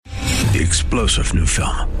The explosive new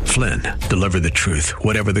film, Flynn, deliver the truth,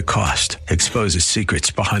 whatever the cost, exposes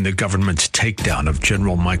secrets behind the government's takedown of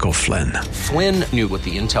General Michael Flynn. Flynn knew what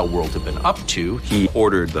the intel world had been up to. He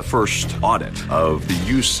ordered the first audit of the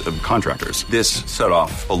use of contractors. This set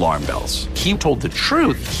off alarm bells. He told the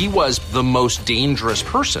truth. He was the most dangerous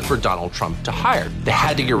person for Donald Trump to hire. They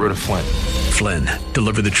had to get rid of Flynn. Flynn,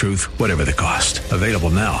 deliver the truth, whatever the cost. Available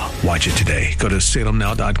now. Watch it today. Go to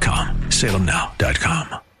salemnow.com.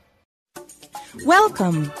 salemnow.com.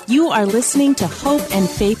 Welcome. You are listening to Hope and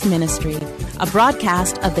Faith Ministry, a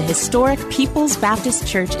broadcast of the historic People's Baptist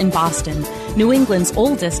Church in Boston, New England's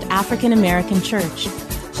oldest African-American church.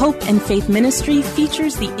 Hope and Faith Ministry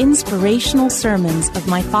features the inspirational sermons of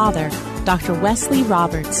my father, Dr. Wesley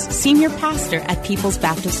Roberts, senior pastor at People's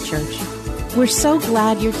Baptist Church. We're so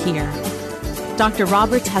glad you're here. Dr.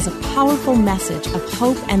 Roberts has a powerful message of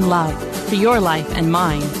hope and love for your life and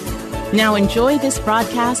mine. Now enjoy this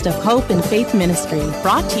broadcast of Hope and Faith Ministry,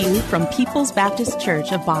 brought to you from People's Baptist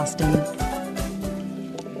Church of Boston.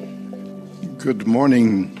 Good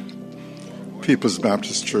morning, People's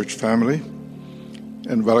Baptist Church family,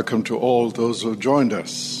 and welcome to all those who have joined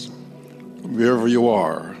us, wherever you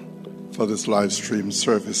are, for this live stream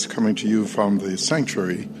service coming to you from the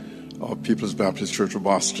sanctuary of People's Baptist Church of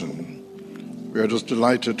Boston. We are just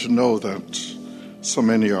delighted to know that so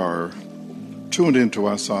many are tuned in to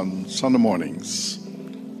us on Sunday mornings,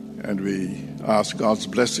 and we ask God's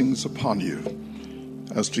blessings upon you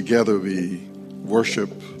as together we worship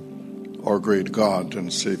our great God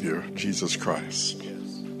and Savior, Jesus Christ.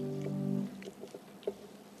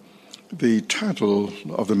 The title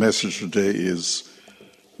of the message today is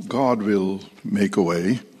God Will Make a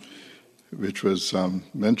Way, which was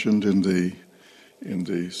mentioned in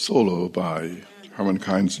the solo by Herman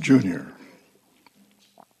Kynes Jr.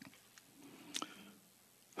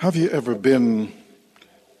 Have you ever been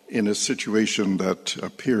in a situation that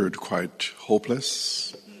appeared quite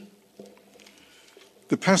hopeless?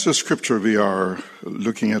 The passage of scripture we are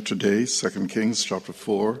looking at today, 2 Kings chapter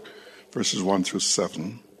 4, verses 1 through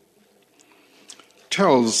 7,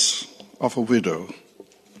 tells of a widow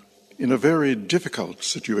in a very difficult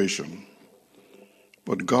situation,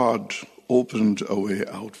 but God opened a way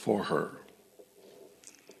out for her.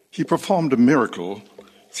 He performed a miracle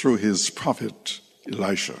through his prophet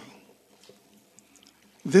Elisha.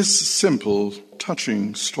 This simple,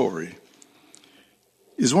 touching story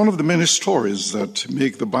is one of the many stories that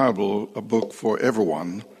make the Bible a book for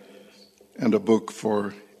everyone and a book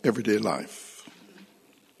for everyday life.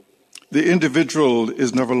 The individual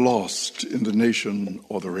is never lost in the nation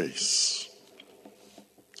or the race.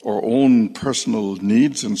 Our own personal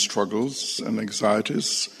needs and struggles and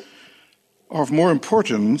anxieties are of more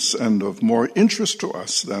importance and of more interest to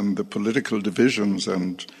us than the political divisions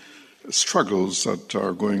and struggles that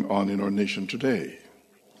are going on in our nation today.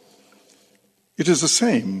 It is the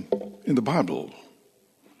same in the Bible.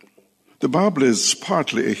 The Bible is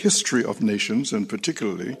partly a history of nations, and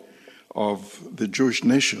particularly of the Jewish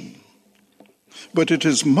nation. But it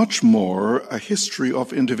is much more a history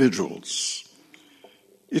of individuals.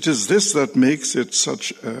 It is this that makes it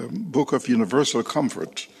such a book of universal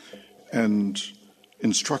comfort and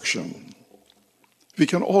instruction. We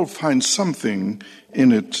can all find something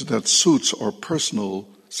in it that suits our personal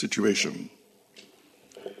situation.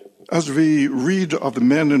 As we read of the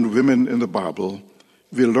men and women in the Bible,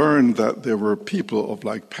 we learn that they were people of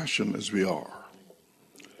like passion as we are.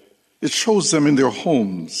 It shows them in their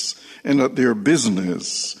homes and at their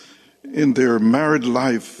business, in their married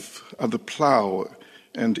life, at the plow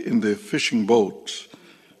and in the fishing boat,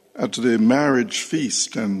 at the marriage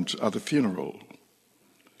feast and at the funeral.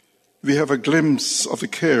 We have a glimpse of the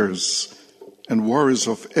cares and worries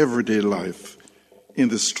of everyday life in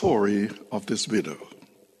the story of this widow.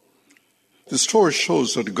 The story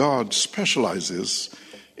shows that God specializes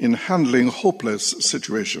in handling hopeless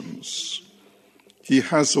situations. He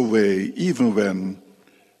has a way even when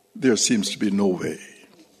there seems to be no way.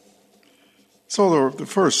 So the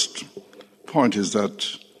first point is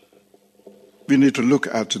that we need to look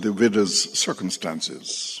at the widow's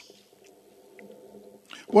circumstances.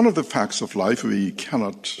 One of the facts of life we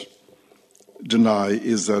cannot deny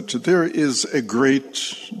is that there is a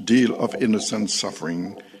great deal of innocent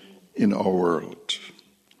suffering in our world.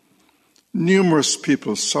 Numerous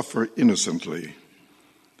people suffer innocently,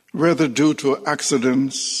 whether due to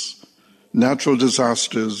accidents, natural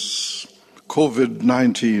disasters,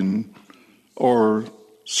 COVID-19, or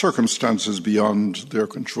circumstances beyond their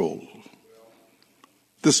control.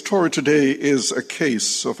 The story today is a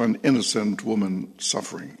case of an innocent woman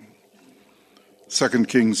suffering. 2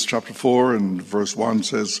 Kings chapter 4 and verse 1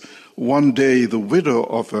 says, one day the widow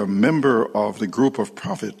of a member of the group of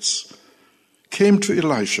prophets came to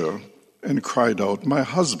Elisha and cried out, "My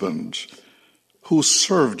husband, who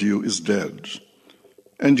served you, is dead,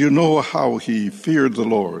 and you know how he feared the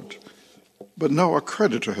Lord. But now a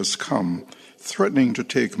creditor has come, threatening to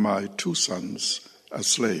take my 2 sons as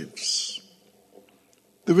slaves."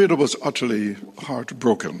 The widow was utterly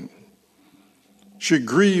heartbroken. She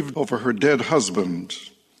grieved over her dead husband,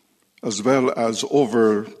 as well as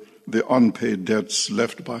over the unpaid debts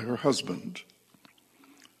left by her husband.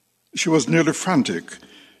 She was nearly frantic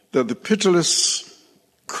that the pitiless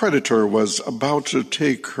creditor was about to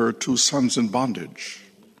take her 2 sons in bondage.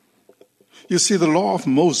 You see, the law of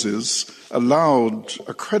Moses allowed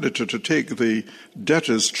a creditor to take the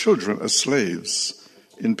debtor's children as slaves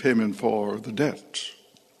in payment for the debt.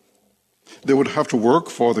 They would have to work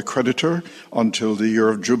for the creditor until the year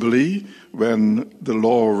of Jubilee, when the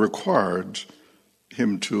law required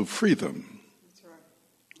him to free them.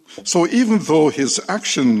 So even though his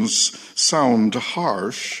actions sound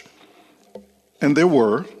harsh, and they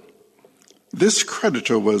were, this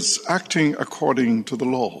creditor was acting according to the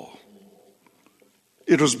law.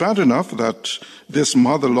 It was bad enough that this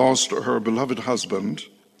mother lost her beloved husband.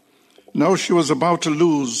 Now she was about to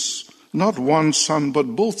lose not 1 son,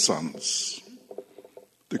 but both sons.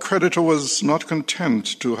 The creditor was not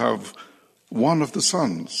content to have one of the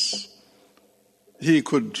sons. He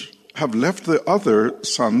could have left the other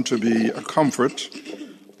son to be a comfort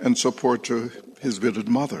and support to his widowed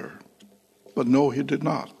mother. But no, he did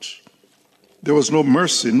not. There was no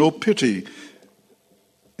mercy, no pity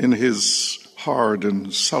in his hard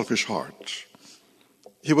and selfish heart.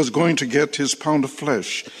 He was going to get his pound of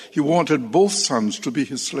flesh. He wanted both sons to be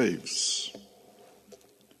his slaves.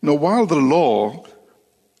 Now, while the law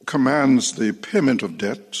commands the payment of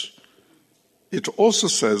debt, it also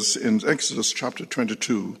says in Exodus chapter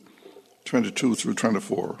 22 through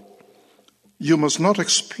 24, you must not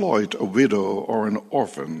exploit a widow or an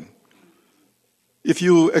orphan. If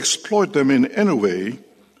you exploit them in any way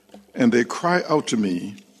and they cry out to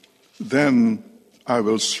me, then I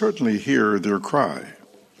will certainly hear their cry.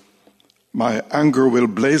 My anger will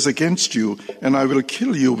blaze against you, and I will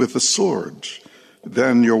kill you with the sword.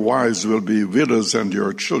 Then your wives will be widows and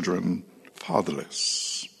your children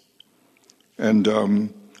fatherless. And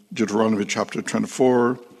Deuteronomy chapter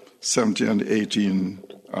 24, 17 and 18,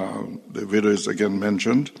 the widow is again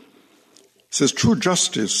mentioned. It says, true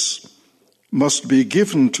justice must be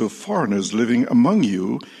given to foreigners living among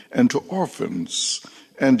you and to orphans,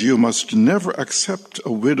 and you must never accept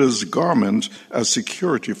a widow's garment as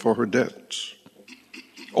security for her debt.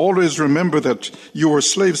 Always remember that you were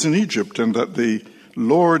slaves in Egypt and that the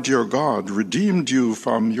Lord your God redeemed you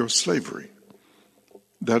from your slavery.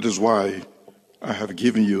 That is why I have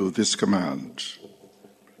given you this command.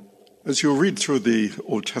 As you read through the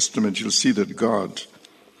Old Testament, you'll see that God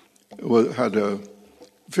had a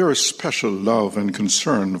very special love and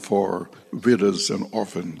concern for widows and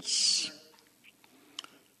orphans.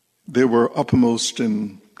 They were uppermost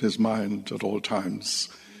in his mind at all times,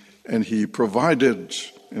 and he provided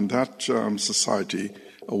in that society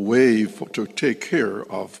a way to take care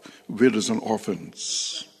of widows and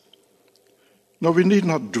orphans. Now, we need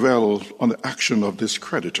not dwell on the action of this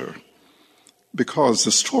creditor, because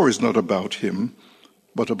the story is not about him,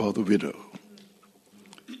 but about the widow.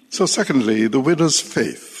 So secondly, the widow's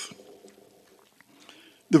faith.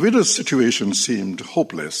 The widow's situation seemed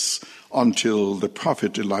hopeless until the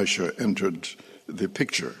prophet Elisha entered the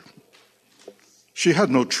picture. She had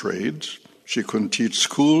no trade. She couldn't teach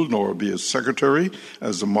school nor be a secretary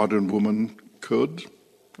as a modern woman could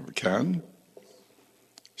or can.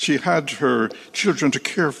 She had her children to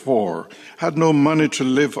care for, had no money to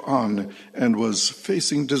live on, and was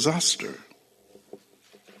facing disaster.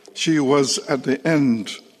 She was at the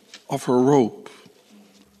end of her rope.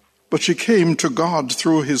 But she came to God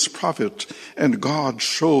through his prophet, and God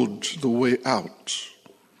showed the way out.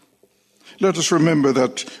 Let us remember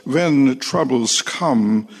that when troubles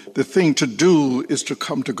come, the thing to do is to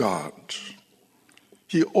come to God.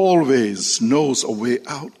 He always knows a way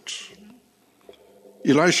out.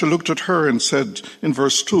 Elisha looked at her and said in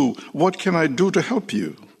verse 2, "What can I do to help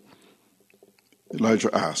you?" Elijah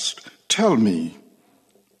asked, "Tell me,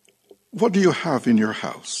 what do you have in your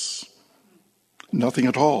house?" "Nothing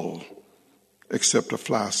at all, except a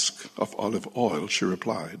flask of olive oil," she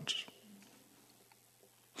replied.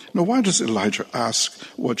 Now, why does Elijah ask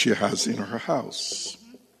what she has in her house?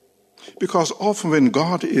 Because often when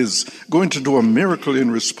God is going to do a miracle in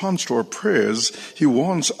response to our prayers, he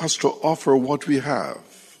wants us to offer what we have.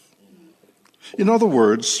 In other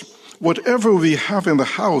words, whatever we have in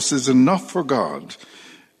the house is enough for God.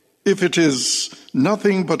 If it is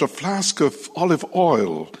nothing but a flask of olive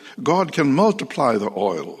oil, God can multiply the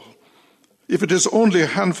oil. If it is only a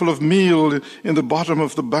handful of meal in the bottom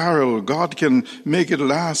of the barrel, God can make it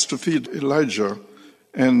last to feed Elijah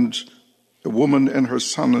and a woman and her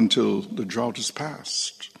son until the drought is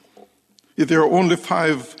past. If there are only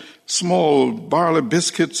 5 small barley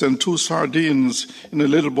biscuits and 2 sardines in a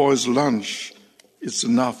little boy's lunch, it's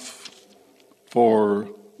enough for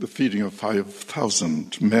the feeding of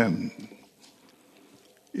 5,000 men.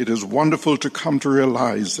 It is wonderful to come to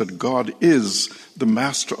realize that God is the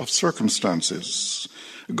master of circumstances.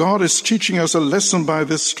 God is teaching us a lesson by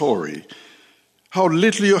this story. How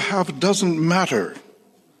little you have doesn't matter.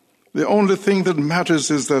 The only thing that matters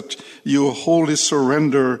is that you wholly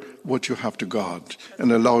surrender what you have to God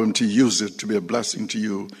and allow Him to use it to be a blessing to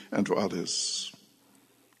you and to others.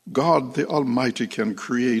 God, the Almighty, can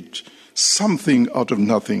create something out of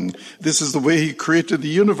nothing. This is the way He created the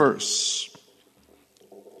universe.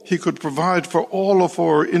 He could provide for all of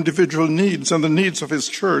our individual needs and the needs of His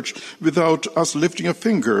church without us lifting a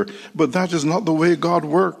finger, but that is not the way God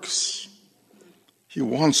works. He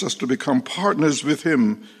wants us to become partners with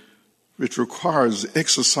Him, which requires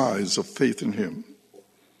exercise of faith in Him.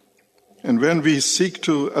 And when we seek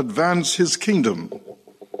to advance His kingdom,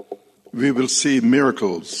 we will see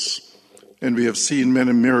miracles. And we have seen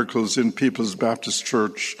many miracles in People's Baptist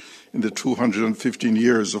Church in the 215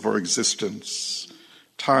 years of our existence.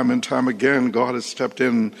 Time and time again, God has stepped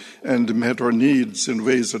in and met our needs in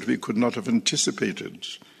ways that we could not have anticipated.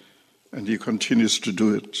 And He continues to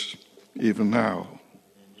do it even now.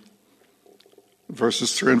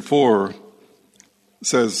 Verses 3 and 4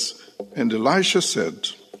 says, "And Elisha said,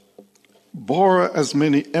 'Borrow as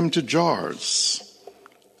many empty jars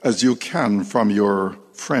as you can from your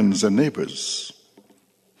friends and neighbors.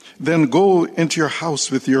 Then go into your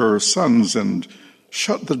house with your sons and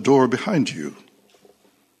shut the door behind you.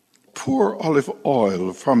 Pour olive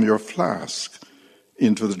oil from your flask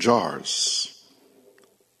into the jars,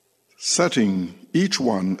 setting each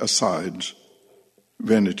one aside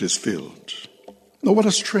when it is filled.'" Now, what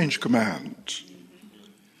a strange command.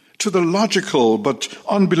 To the logical but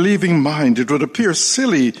unbelieving mind, it would appear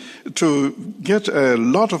silly to get a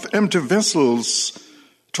lot of empty vessels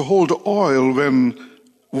to hold oil when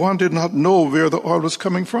one did not know where the oil was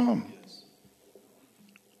coming from.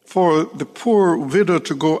 For the poor widow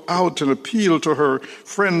to go out and appeal to her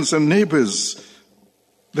friends and neighbors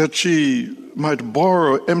that she might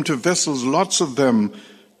borrow empty vessels, lots of them,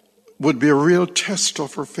 would be a real test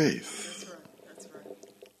of her faith.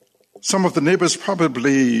 Some of the neighbors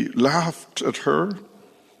probably laughed at her.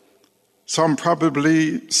 Some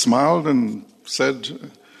probably smiled and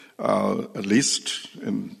said, at least,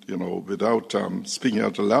 without speaking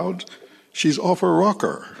out aloud, "She's off her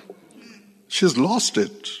rocker. She's lost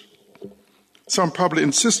it." Some probably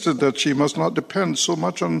insisted that she must not depend so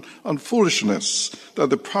much on foolishness, that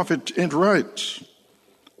the prophet ain't right,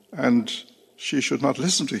 and she should not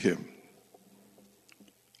listen to him.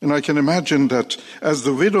 And I can imagine that as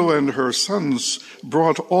the widow and her sons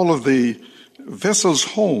brought all of the vessels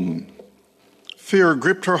home, fear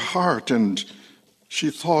gripped her heart, and she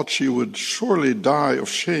thought she would surely die of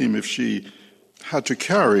shame if she had to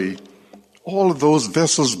carry all of those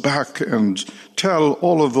vessels back and tell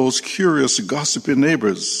all of those curious, gossipy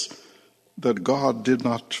neighbors that God did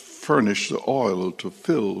not furnish the oil to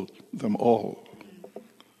fill them all.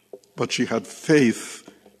 But she had faith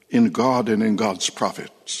in God and in God's prophet.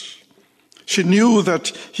 She knew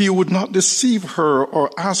that He would not deceive her or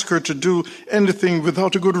ask her to do anything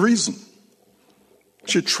without a good reason.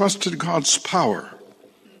 She trusted God's power.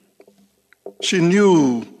 She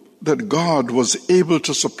knew that God was able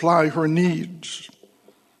to supply her needs.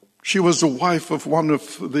 She was the wife of one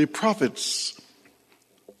of the prophets.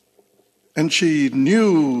 And she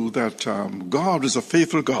knew that God is a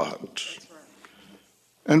faithful God.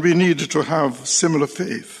 And we need to have similar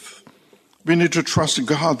faith. We need to trust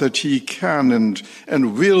God that He can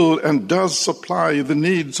and will and does supply the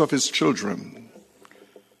needs of His children.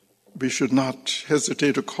 We should not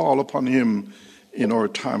hesitate to call upon Him in our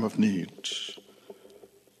time of need.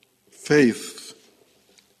 Faith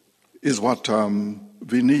is what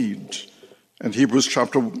we need. And Hebrews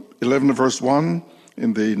chapter 11, verse 1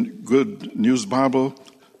 in the Good News Bible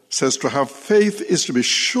says, "To have faith is to be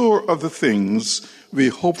sure of the things we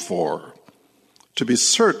hope for, to be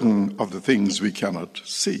certain of the things we cannot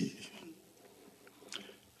see."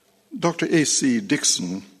 Dr. A.C.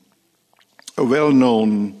 Dixon, a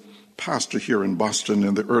well-known pastor here in Boston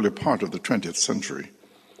in the early part of the 20th century,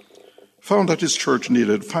 found that his church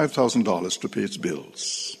needed $5,000 to pay its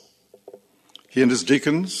bills. He and his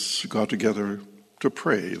deacons got together to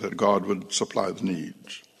pray that God would supply the need.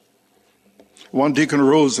 One deacon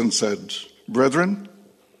rose and said, "Brethren,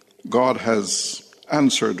 God has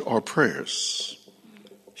answered our prayers.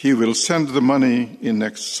 He will send the money in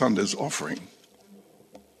next Sunday's offering."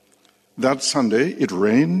 That Sunday, it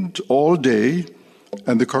rained all day,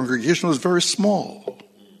 and the congregation was very small.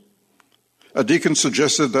 A deacon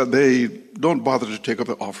suggested that they don't bother to take up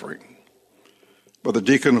the offering. But the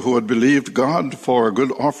deacon who had believed God for a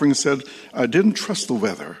good offering said, "I didn't trust the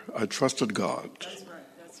weather, I trusted God." That's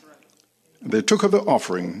right. And they took up the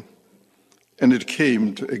offering, and it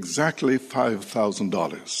came to exactly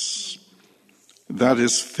 $5,000. That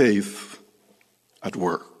is faith at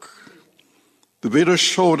work. The widow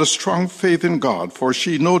showed a strong faith in God, for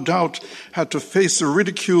she no doubt had to face the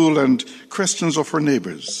ridicule and questions of her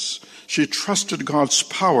neighbors. She trusted God's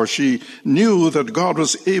power. She knew that God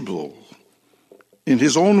was able, in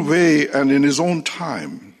his own way and in his own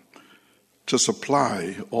time, to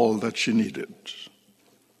supply all that she needed.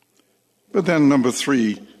 But then, number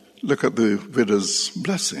 3, look at the widow's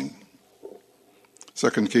blessing.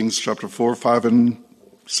 2 Kings chapter 4, 5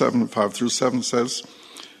 through 7 says,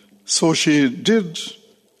 "So she did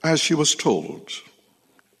as she was told.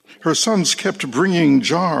 Her sons kept bringing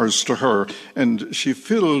jars to her, and she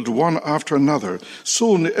filled one after another.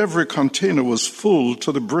 Soon every container was full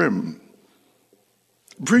to the brim.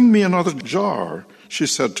 'Bring me another jar,' she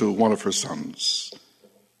said to one of her sons.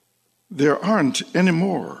 'There aren't any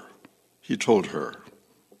more,' he told her.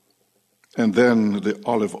 And then the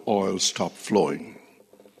olive oil stopped flowing.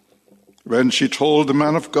 When she told the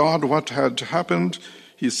man of God what had happened,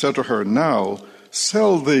 he said to her, 'Now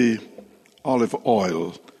sell the olive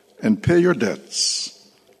oil and pay your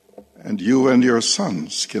debts, and you and your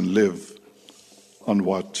sons can live on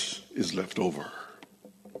what is left over.'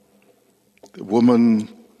 The woman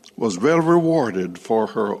was well rewarded for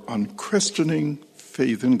her unquestioning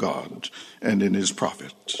faith in God and in his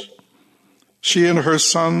prophet. She and her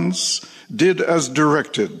sons did as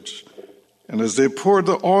directed, and as they poured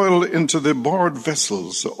the oil into the borrowed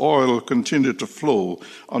vessels, the oil continued to flow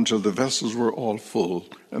until the vessels were all full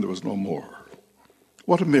and there was no more.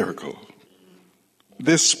 What a miracle.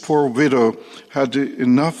 This poor widow had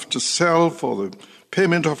enough to sell for the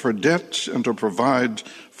payment of her debt and to provide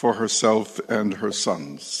for herself and her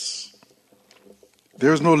sons.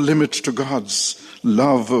 There is no limit to God's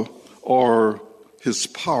love or his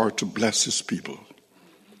power to bless his people.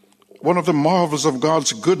 One of the marvels of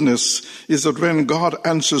God's goodness is that when God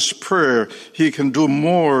answers prayer, he can do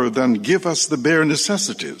more than give us the bare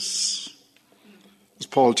necessities. As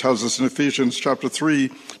Paul tells us in Ephesians chapter 3,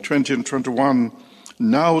 20 and 21,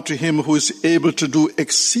 "Now to him who is able to do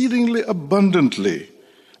exceedingly abundantly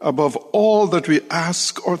above all that we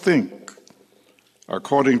ask or think,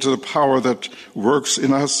 according to the power that works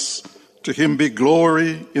in us, to him be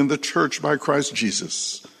glory in the church by Christ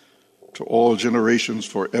Jesus, to all generations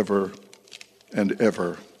forever and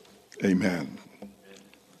ever. Amen."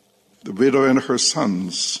 The widow and her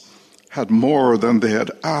sons had more than they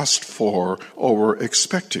had asked for or were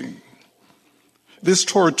expecting. This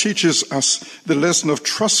Torah teaches us the lesson of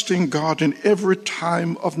trusting God in every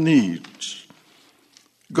time of need.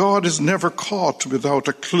 God is never caught without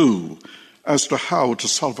a clue as to how to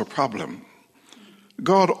solve a problem.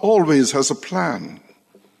 God always has a plan.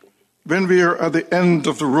 When we are at the end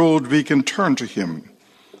of the road, we can turn to him.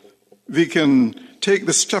 We can take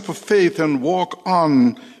the step of faith and walk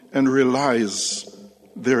on and realize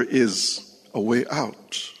there is a way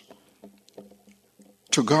out.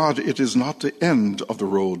 To God, it is not the end of the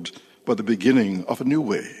road, but the beginning of a new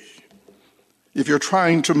way. If you're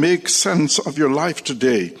trying to make sense of your life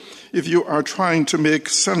today, if you are trying to make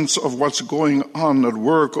sense of what's going on at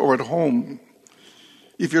work or at home,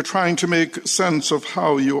 if you're trying to make sense of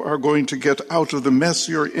how you are going to get out of the mess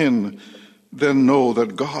you're in, then know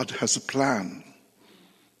that God has a plan.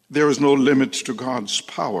 There is no limit to God's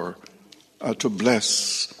power to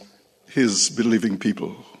bless his believing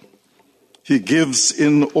people. He gives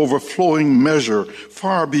in overflowing measure,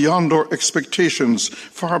 far beyond our expectations,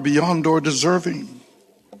 far beyond our deserving.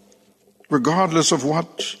 Regardless of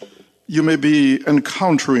what you may be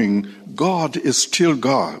encountering, God is still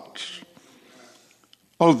God.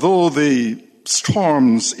 Although the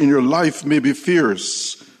storms in your life may be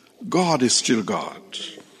fierce, God is still God.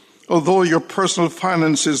 Although your personal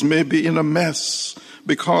finances may be in a mess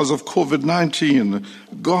because of COVID-19,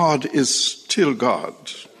 God is still God.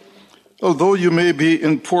 Although you may be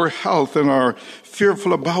in poor health and are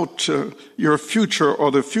fearful about your future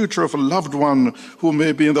or the future of a loved one who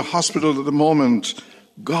may be in the hospital at the moment,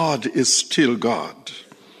 God is still God.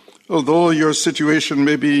 Although your situation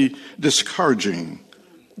may be discouraging,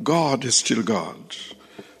 God is still God.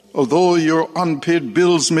 Although your unpaid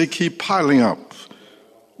bills may keep piling up,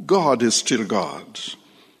 God is still God.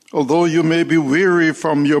 Although you may be weary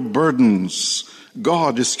from your burdens,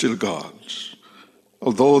 God is still God.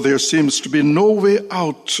 Although there seems to be no way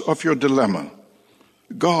out of your dilemma,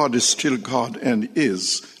 God is still God and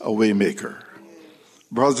is a way maker.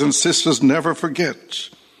 Brothers and sisters, never forget,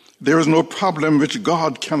 there is no problem which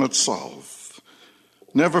God cannot solve.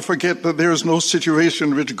 Never forget that there is no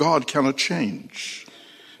situation which God cannot change.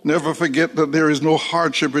 Never forget that there is no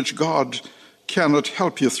hardship which God cannot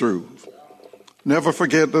help you through. Never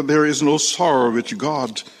forget that there is no sorrow which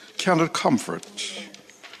God cannot comfort.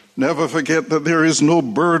 Never forget that there is no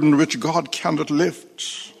burden which God cannot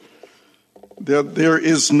lift. That there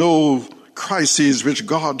is no crises which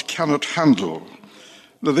God cannot handle.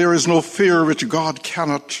 That there is no fear which God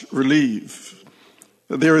cannot relieve.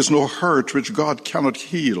 That there is no hurt which God cannot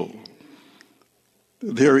heal.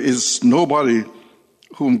 There is nobody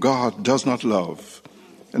whom God does not love.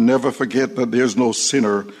 And never forget that there is no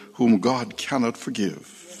sinner whom God cannot forgive.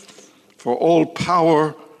 For all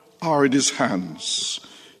power are in his hands.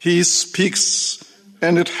 He speaks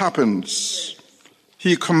and it happens.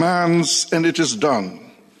 He commands and it is done.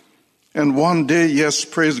 And one day, yes,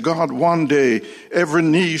 praise God, one day every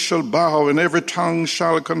knee shall bow and every tongue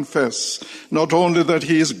shall confess, not only that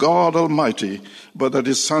he is God Almighty, but that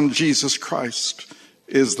his Son Jesus Christ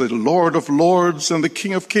is the Lord of lords and the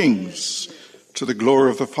King of kings, to the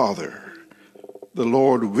glory of the Father. The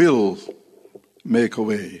Lord will make a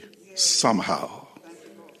way somehow.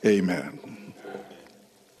 Amen.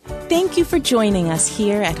 Thank you for joining us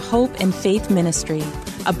here at Hope and Faith Ministry,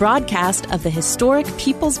 a broadcast of the historic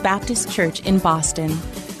People's Baptist Church in Boston.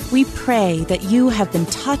 We pray that you have been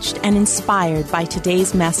touched and inspired by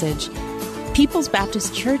today's message. People's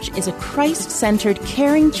Baptist Church is a Christ-centered,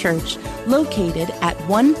 caring church located at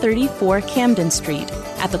 134 Camden Street,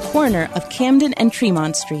 at the corner of Camden and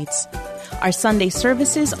Tremont Streets. Our Sunday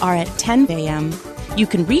services are at 10 a.m. You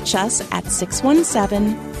can reach us at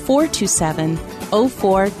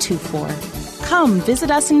 617-427-0424. Come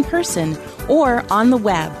visit us in person or on the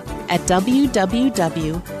web at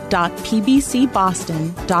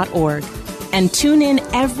www.pbcboston.org. And tune in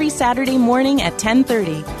every Saturday morning at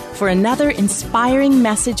 10:30 for another inspiring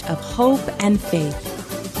message of hope and faith.